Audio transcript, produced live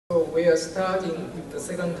So we are starting the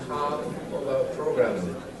second half of our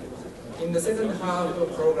program. In the second half of the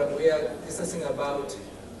program, we are discussing about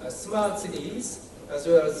smart cities as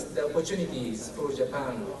well as the opportunities for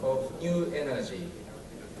Japan of new energy.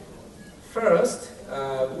 First,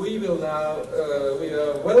 we will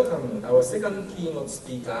welcome our second keynote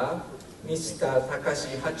speaker, Mr.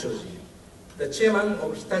 Takashi Hatchoji, the chairman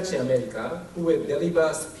of Hitachi America, who will deliver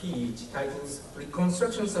a speech titled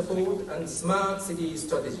Reconstruction Support and Smart City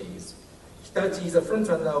Strategies. Hitachi is a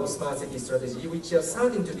frontrunner of smart city strategy, which is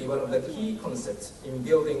starting to be one of the key concepts in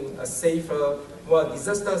building a safer, more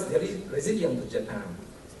disaster-resilient Japan.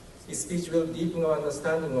 His speech will deepen our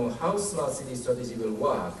understanding of how smart city strategy will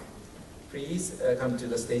work. Please come to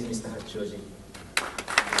the stage, Mr. Hatchoji.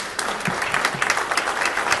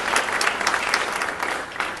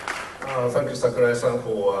 Thank you, Sakurai-san,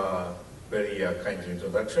 for a very kind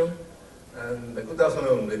introduction. And good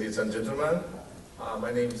afternoon, ladies and gentlemen.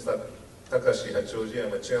 My name is Takashi Hatchoji.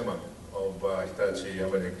 I'm a chairman of Hitachi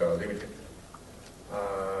America Limited.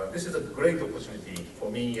 This is a great opportunity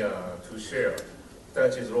for me to share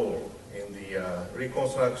Hitachi's role in the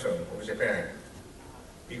reconstruction of Japan,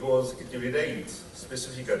 because it relates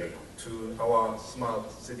specifically to our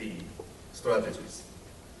smart city strategies.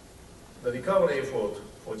 The recovery effort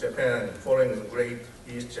for Japan following the Great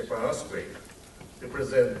East Japan earthquake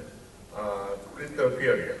represent a critical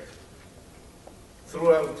period.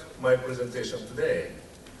 Throughout my presentation today,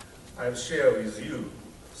 I've shared with you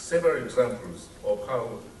several examples of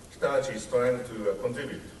how Hitachi is trying to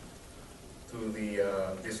contribute to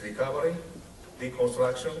this recovery,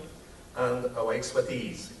 reconstruction, and our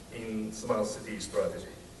expertise in smart city strategy.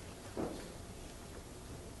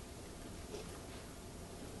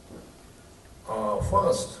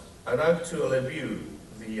 First, I'd like to review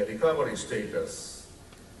the recovery status.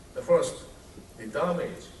 First, the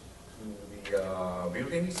damage to the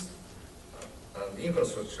buildings and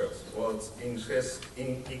infrastructures was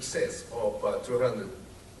in excess of $212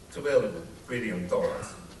 billion.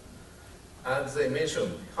 As I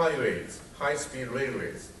mentioned, highways, high-speed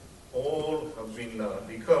railways, all have been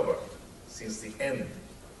recovered since the end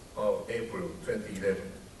of April 2011.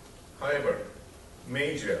 However,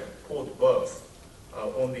 major port berths are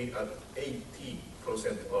only at 80%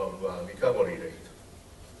 of recovery rate.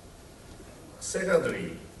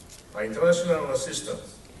 Secondly, international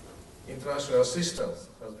assistance. International assistance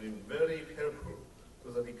has been very helpful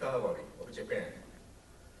to the recovery of Japan.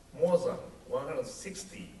 More than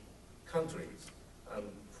 160 countries and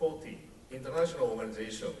 40 international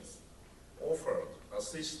organizations offered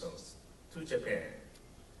assistance to Japan.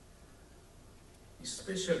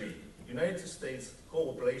 Especially United States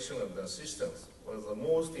cooperation and assistance was the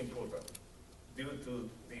most important due to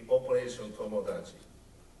the Operation Tomodachi.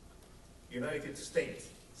 United States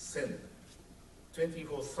sent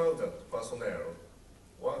 24,000 personnel,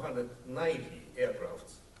 190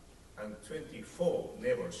 aircrafts, and 24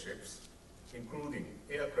 naval ships, including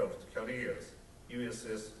aircraft carriers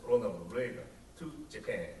USS Ronald Reagan, to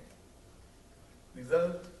Japan.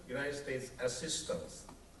 Without United States assistance,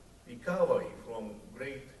 recovery from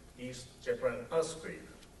Great East Japan earthquake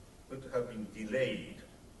would have been delayed.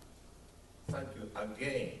 Thank you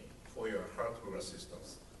again for your helpful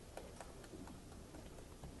assistance.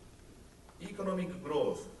 Economic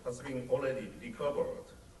growth has been already recovered.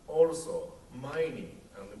 Also, mining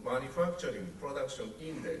and manufacturing production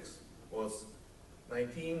index was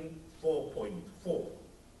 94.4.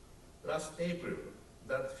 Last April,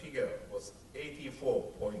 that figure was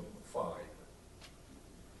 84.5.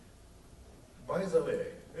 By the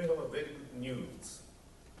way, we have a very good news.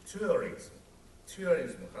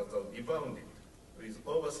 Tourism has rebounded with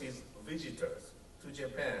overseas visitors to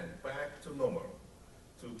Japan back to normal,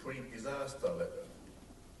 to pre-disaster level.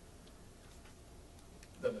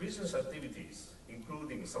 The business activities,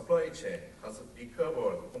 including supply chain, has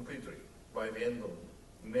recovered completely by the end of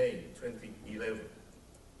May 2011.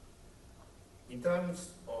 In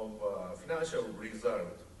terms of financial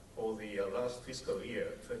result for the last fiscal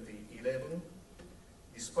year, 2011,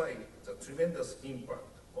 despite the tremendous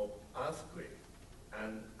impact of earthquake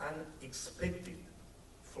and unexpected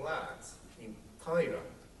floods in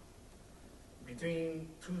Thailand, between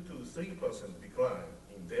 2 to 3% decline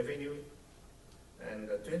in revenue and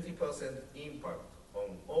a 20% impact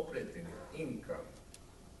on operating income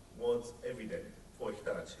was evident for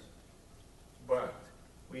Hitachi. But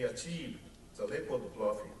we achieved the record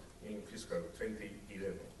profit in fiscal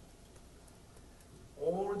 2011.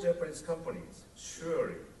 All Japanese companies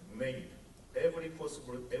surely made every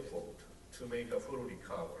possible effort to make a full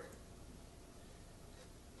recovery.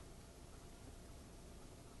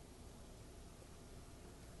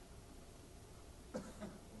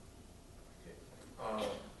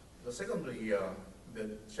 secondly, the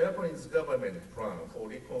Japanese government plan for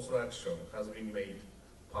reconstruction has been made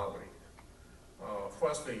public.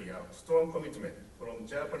 Firstly, strong commitment from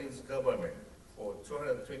Japanese government for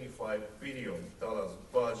 $225 billion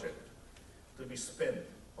budget to be spent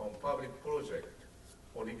on public projects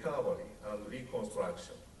for recovery and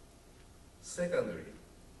reconstruction. Secondly,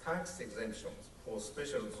 tax exemptions for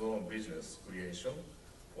special zone business creation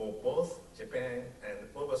for both Japan and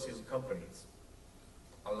overseas companies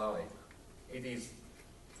alike. It is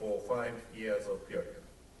for 5 years of period.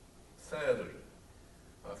 Thirdly,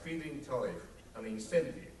 a feed-in tariff and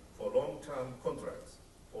incentive for long-term contracts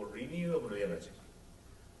for renewable energy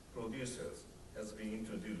producers has been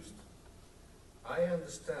introduced. I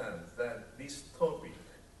understand that this topic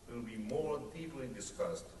will be more deeply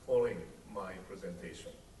discussed following my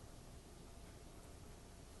presentation.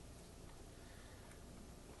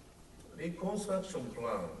 Reconstruction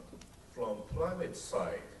plan from private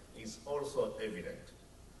side is also evident.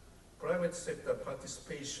 Private sector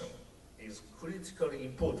participation is critically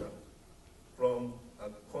important from a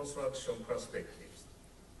construction perspective.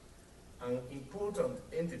 An important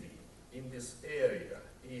entity in this area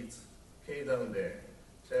is Keidan,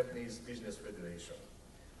 Japanese Business Federation,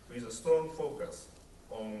 with a strong focus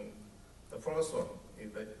on the first one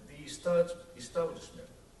is the establishment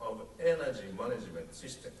of energy management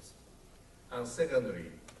systems, and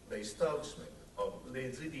secondly, the establishment of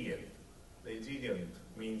resilient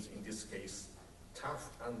means in this case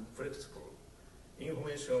tough and flexible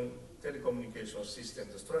information telecommunication system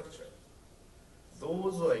structure.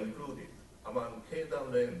 Those are included among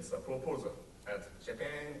Keidan's proposal at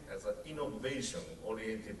Japan as an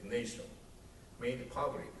innovation-oriented nation made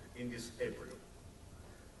public in this April.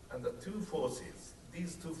 And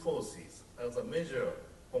these two forces are the major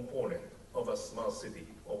component of a smart city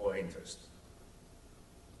of our interest.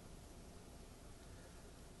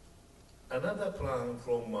 Another plan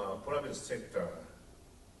from private sector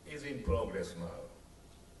is in progress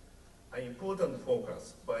now. An important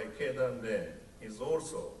focus by Keidan is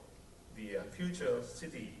also the future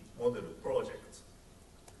city model projects.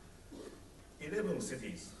 11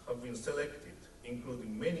 cities have been selected,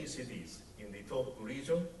 including many cities in the Tohoku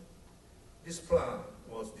region. This plan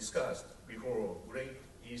was discussed before Great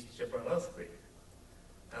East Japan earthquake,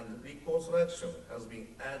 and reconstruction has been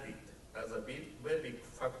added as a very big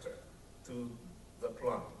factor to the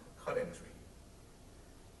plan currently.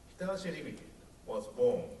 Hitachi Limited was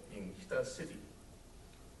born in Hitachi City.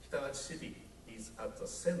 Hitachi City is at the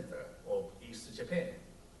center of East Japan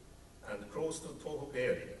and close to Tohoku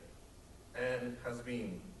area and has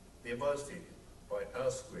been devastated by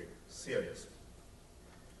earthquake seriously.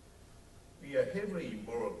 We are heavily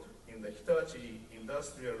involved in the Hitachi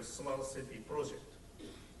Industrial Smart City project.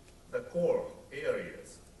 The core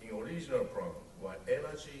areas in original plan were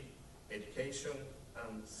energy, education,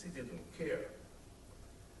 and citizen care.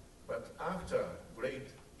 But after Great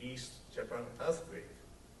East Japan earthquake,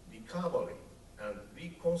 recovery and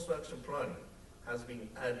reconstruction planning has been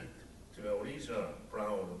added to the original plan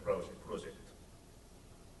of the project.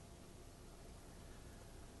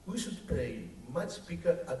 We should pay much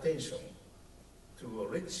bigger attention to a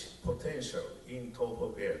rich potential in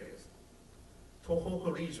Tohoku areas.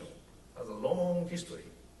 Tohoku region has a long history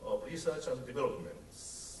of research and development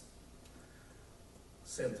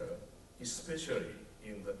center, especially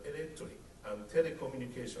in the electric and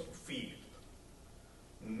telecommunication field.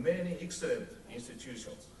 Many excellent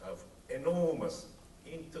institutions have enormous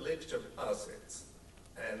intellectual assets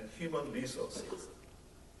and human resources.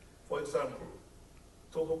 For example,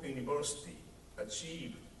 Tohoku University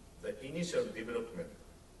achieved the initial development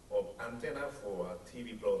of antenna for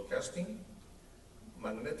TV broadcasting,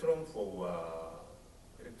 magnetron for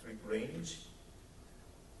electric range,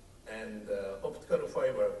 and optical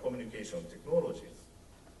fiber communication technologies.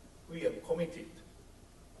 We are committed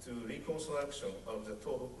to reconstruction of the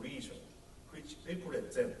Tohoku region, which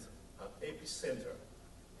represents an epicenter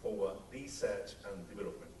for research and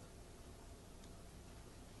development.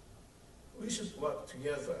 We should work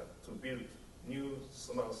together to build new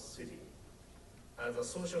smart city. As a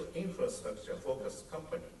social infrastructure focused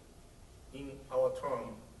company, in our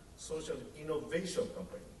term, social innovation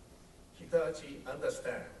company, Hitachi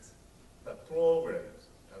understands the problems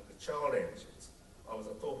and the challenges of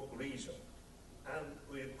the Tohoku region and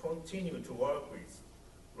will continue to work with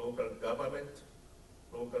local government,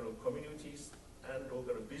 local communities, and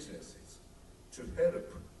local businesses to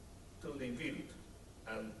help to rebuild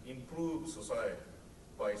and improve society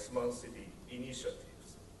by smart city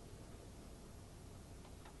initiatives.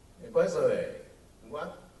 By the way,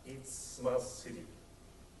 what is smart city?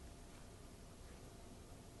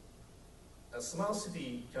 A A smart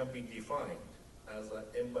city can be defined as an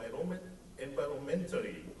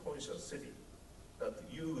environmentally conscious city that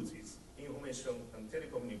uses information and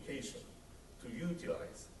telecommunication to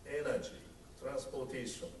utilize energy,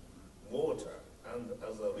 transportation, water, and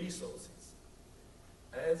other resources.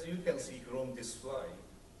 As you can see from this slide,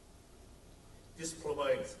 this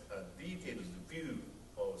provides a detailed view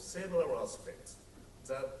of several aspects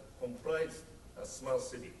that comprise a smart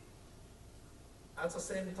city. At the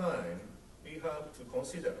same time, we have to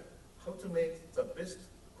consider how to make the best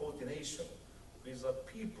coordination with the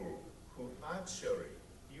people who actually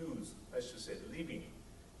use, living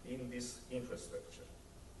in this infrastructure.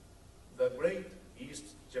 The Great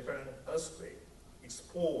East Japan earthquake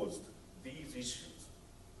exposed these issues.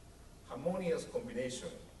 Harmonious combination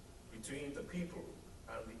between the people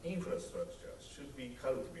and the infrastructure should be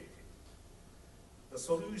cultivated. The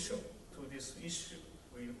solution to this issue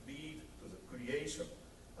will lead to the creation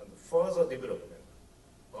and further development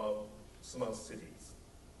of smart cities.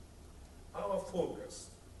 Our focus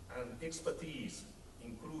and expertise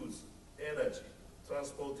includes energy,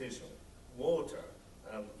 transportation, water,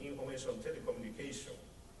 and information telecommunication.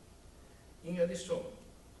 In addition,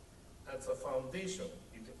 at the foundation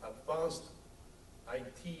is advanced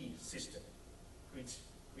IT system, which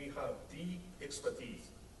we have deep expertise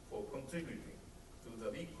for contributing to the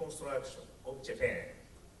reconstruction of Japan.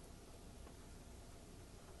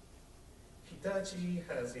 Hitachi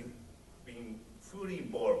has been fully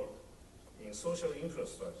involved in social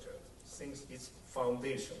infrastructure since its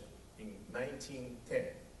foundation in 1910.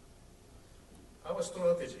 Our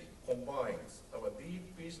strategy combines our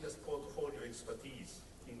deep business portfolio expertise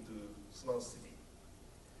into smart city.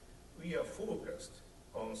 We are focused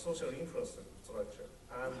on social infrastructure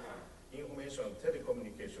and information and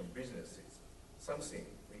telecommunication businesses, something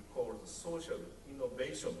we call the social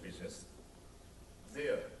innovation business.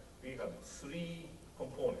 There, we have three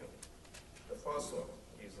components. The first one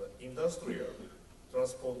is industrial,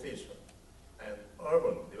 transportation, and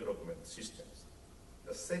urban development systems.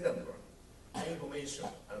 The second one, information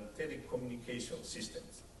and telecommunication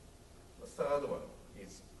systems. The third one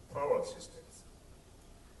is power systems.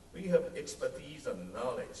 We have expertise and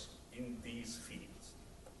knowledge in these fields.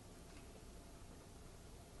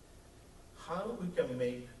 How we can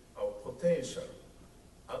make our potential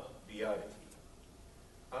a reality?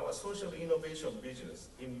 Our social innovation business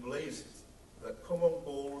embraces the common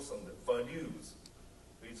goals and values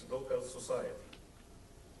with local society.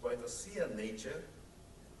 By the sheer nature,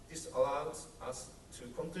 this allows us to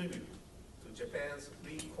contribute to Japan's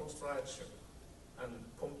reconstruction and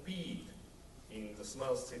compete in the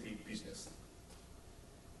smart city business.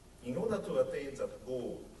 In order to attain that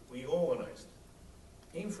goal, we organized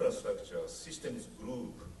Infrastructure Systems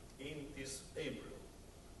Group in this April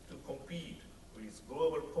to compete with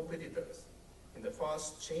global competitors in the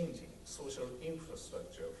fast-changing social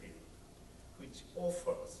infrastructure field, which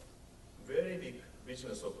offers very big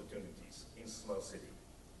business opportunities in smart city,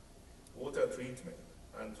 water treatment,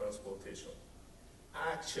 and transportation.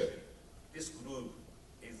 Actually, this group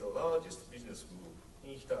is the largest business group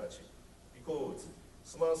in Hitachi because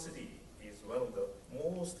smart city is one of the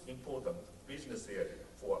most important business areas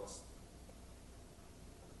for us.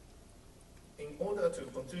 In order to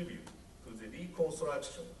contribute to the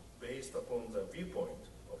reconstruction based upon the viewpoint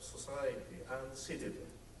of society and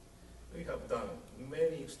citizens, we have done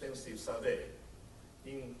many extensive surveys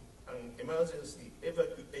in an emergency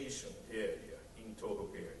evacuation area in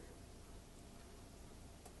Tohoku area.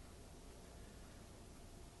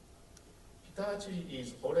 Hitachi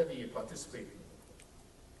is already participating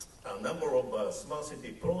in a number of smart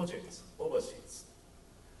city projects overseas.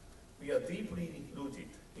 We are deeply rooted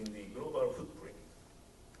in the global footprint.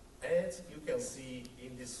 As you can see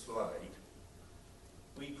in this slide,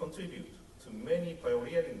 we contribute to many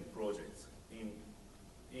pioneering projects in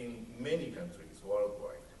many countries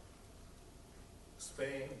worldwide.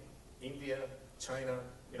 Spain, India, China,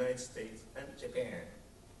 United States, and Japan,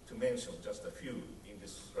 to mention just a few in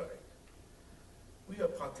this slide. We are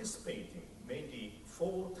participating mainly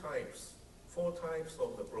four types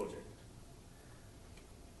of the project.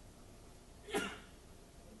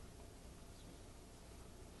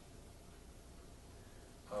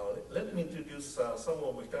 Let me introduce some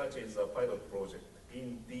of Hitachi's pilot project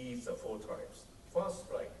in these four types.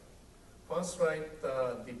 First slide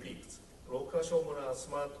depicts Rokashomura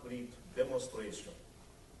Smart Grid demonstration.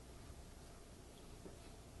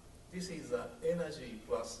 This is an energy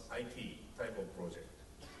plus IT type of project.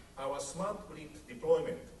 Our smart grid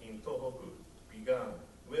deployment in Tohoku began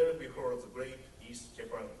well before the Great East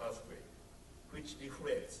Japan earthquake, which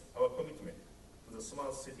reflects our commitment to the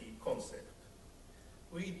smart city concept.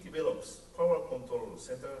 We developed power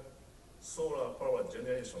center, solar power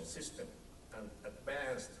generation system, and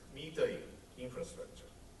advanced metering infrastructure.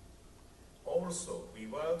 Also, we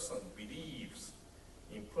work and believes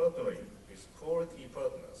in partnering with quality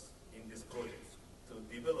partners in this project to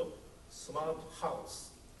develop smart house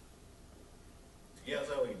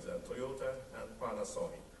together with Toyota and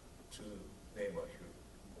Panasonic, to name a few.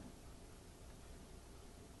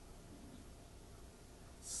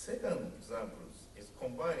 Second example is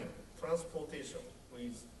combining transportation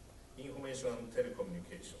with information and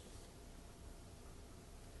telecommunications.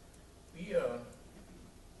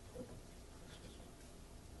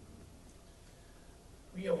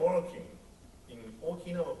 We are working in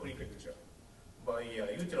Okinawa Prefecture by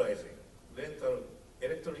utilizing rental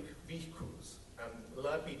electric vehicles and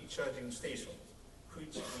rapid charging stations,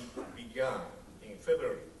 which we began in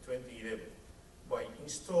February 2011 by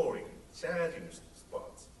installing charging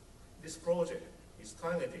spots. This project is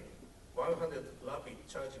targeting 100 rapid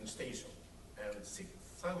charging stations and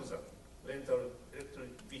 6,000 rental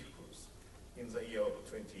electric vehicles in the year of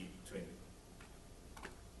 2020.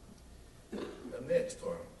 The next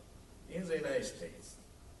one, in the United States,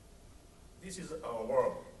 this is our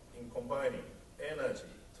work in combining energy,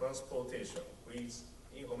 transportation with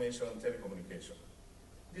information and telecommunication.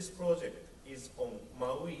 This project is on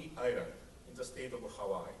Maui Island in the state of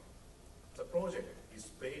Hawaii. The project is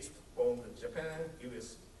based on the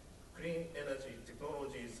Japan-US Clean Energy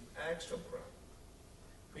Technologies Action Plan,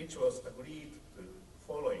 which was agreed to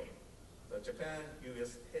following the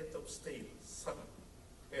Japan-US Head of State Summit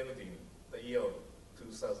held in the year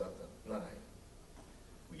 2009.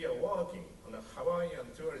 We are working on a Hawaiian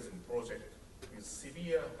tourism project with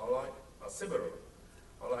several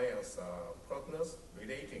alliance partners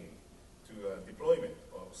relating to deployment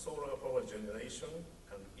of solar power generation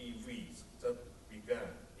and EVs that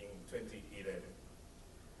began in 2011.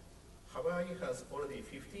 Hawaii has already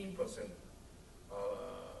 15%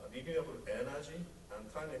 renewable energy and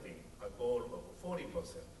targeting a goal of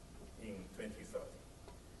 40% in 2030.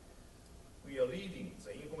 We are leading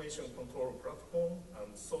the information control platform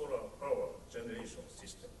and solar power generation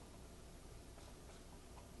system.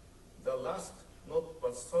 The last,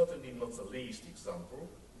 but certainly not the least example,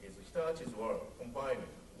 is Hitachi's work combining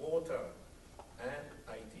water and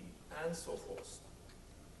IT and so forth.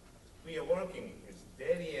 We are working with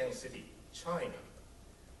Dalian City, China,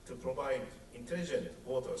 to provide intelligent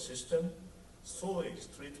water system, sewage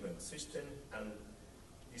treatment system, and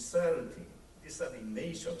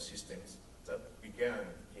desalination systems that began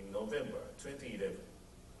in November 2011.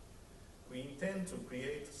 We intend to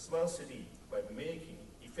create a smart city by making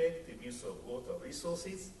effective use of water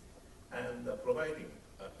resources and providing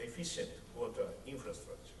efficient water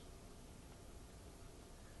infrastructure.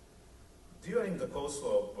 During the course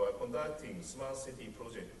of conducting smart city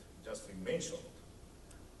project just mentioned,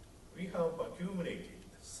 we have accumulated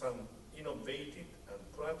some innovative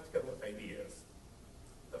and practical ideas.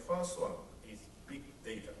 The first one is big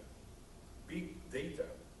data. Big data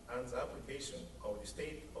and the application of the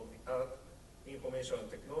state-of-the-art information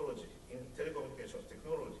technology in telecommunication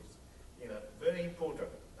technologies in a very important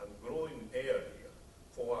and growing area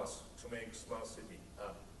for us to make smart city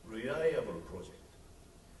a reliable project.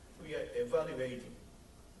 We are evaluating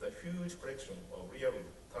the huge collection of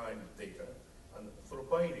real-time data and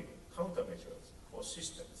providing countermeasures for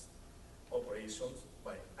systems operations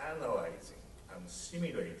by analyzing and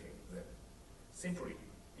simulating them. Simply,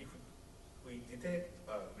 if we detect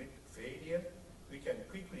a grid failure, we can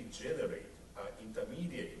quickly generate an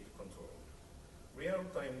intermediate control.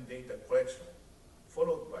 Real-time data collection,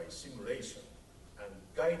 followed by simulation and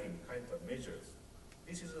guiding countermeasures.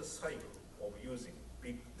 This is a cycle of using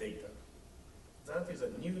big data. That is a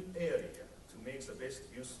new area to make the best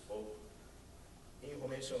use of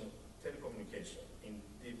information telecommunication in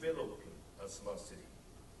developing a smart city.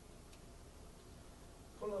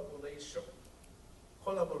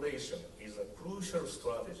 Collaboration is a crucial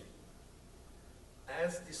strategy.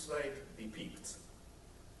 As this slide depicts,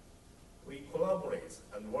 we collaborate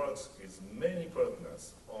and work with many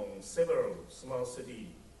partners on several smart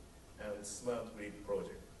city and smart grid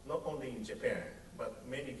projects, not only in Japan, but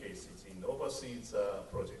many cases in overseas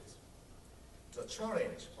projects. The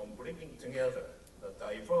challenge on bringing together the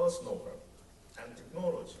diverse know-how and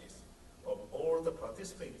technologies of all the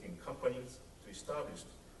participating companies to establish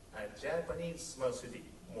a Japanese smart city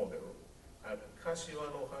model at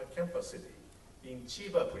Kashiwanoha Campus City in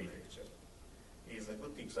Chiba Prefecture is a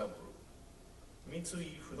good example.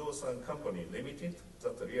 Mitsui Fudosan Company Limited,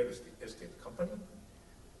 that's a real estate company,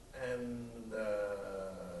 and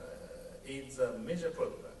is a major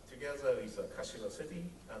partner together with Kashiwa City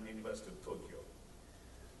and University of Tokyo.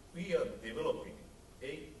 We are developing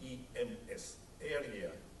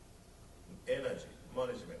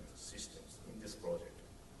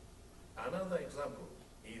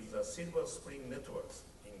spring networks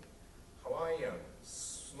in Hawaiian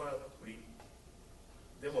smart grid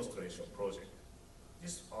demonstration project.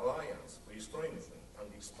 This alliance will strengthen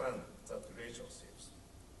and expand the relationships.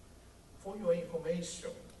 For your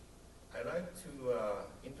information, I'd like to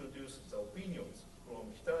introduce the opinions from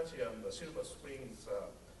Hitachi and the Silver Springs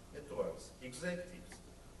Networks executives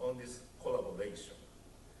on this collaboration.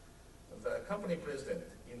 The company president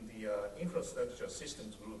in the infrastructure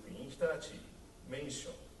systems group in Hitachi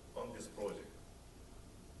mentioned on this project.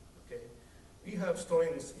 Okay? We have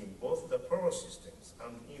strengths in both the power systems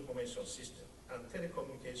and information system and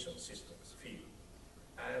telecommunication systems field,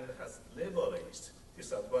 and has leveraged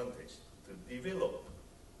this advantage to develop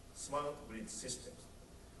smart grid systems.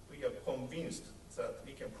 We are convinced that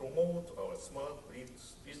we can promote our smart grid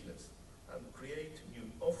business and create new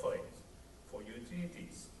offerings for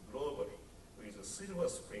utilities globally with the Silver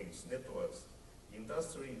Springs Network's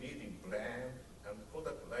industry-leading brand and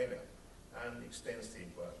product lineup and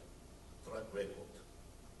extensive track record.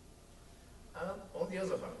 And on the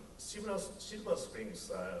other hand, Silver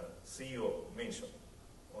Springs CEO mentioned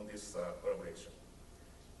on this collaboration,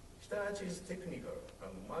 Hitachi's technical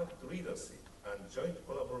and market leadership and joint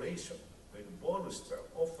collaboration will bolster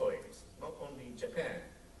offerings not only in Japan,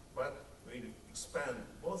 but will expand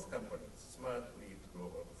both companies' smart grid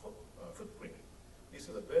global footprint. These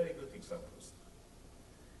are the very good examples.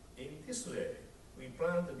 In this way, we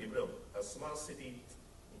plan to develop a smart city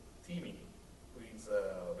teaming with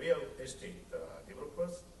real estate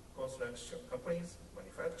developers, construction companies,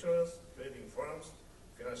 manufacturers, trading firms,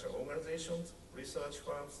 financial organizations, research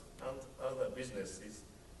firms, and other businesses,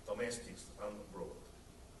 domestic and abroad.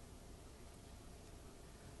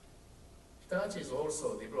 Hitachi is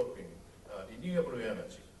also developing renewable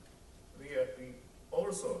energy. We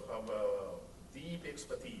also have deep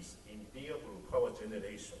expertise in renewable power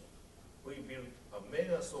generation. We built a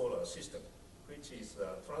mega solar system which is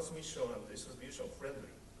transmission and distribution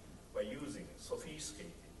friendly by using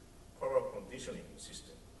sophisticated power conditioning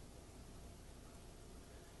system.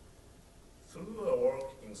 Through our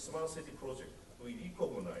work in Smart City project, we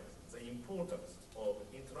recognize the importance of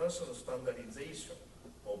international standardization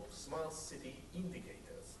of smart city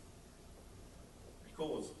indicators,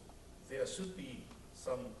 because there should be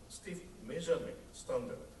some stiff measurement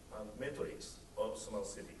standard and metrics of smart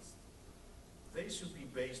cities. They should be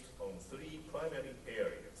based on three primary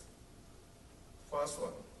areas. First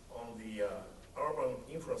one, on the urban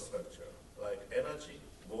infrastructure like energy,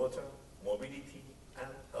 water, mobility,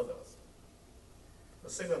 and others. The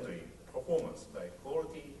secondary, performance like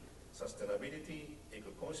quality, sustainability,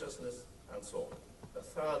 eco-consciousness, and so on. The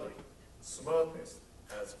thirdly, smartness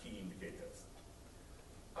as key indicators.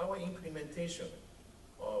 Our implementation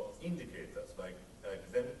of indicators like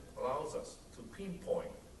them allows us to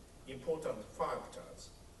pinpoint important factors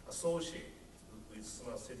associated with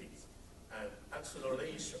smart cities and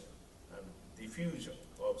acceleration and diffusion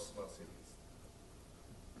of smart cities.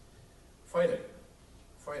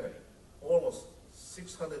 Finally, almost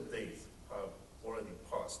 600 days have already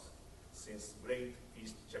passed since Great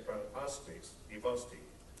East Japan earthquakes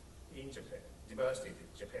devastated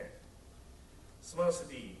Japan. Smart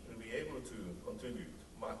City will be able to contribute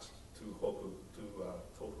much to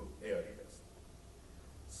Tohoku area.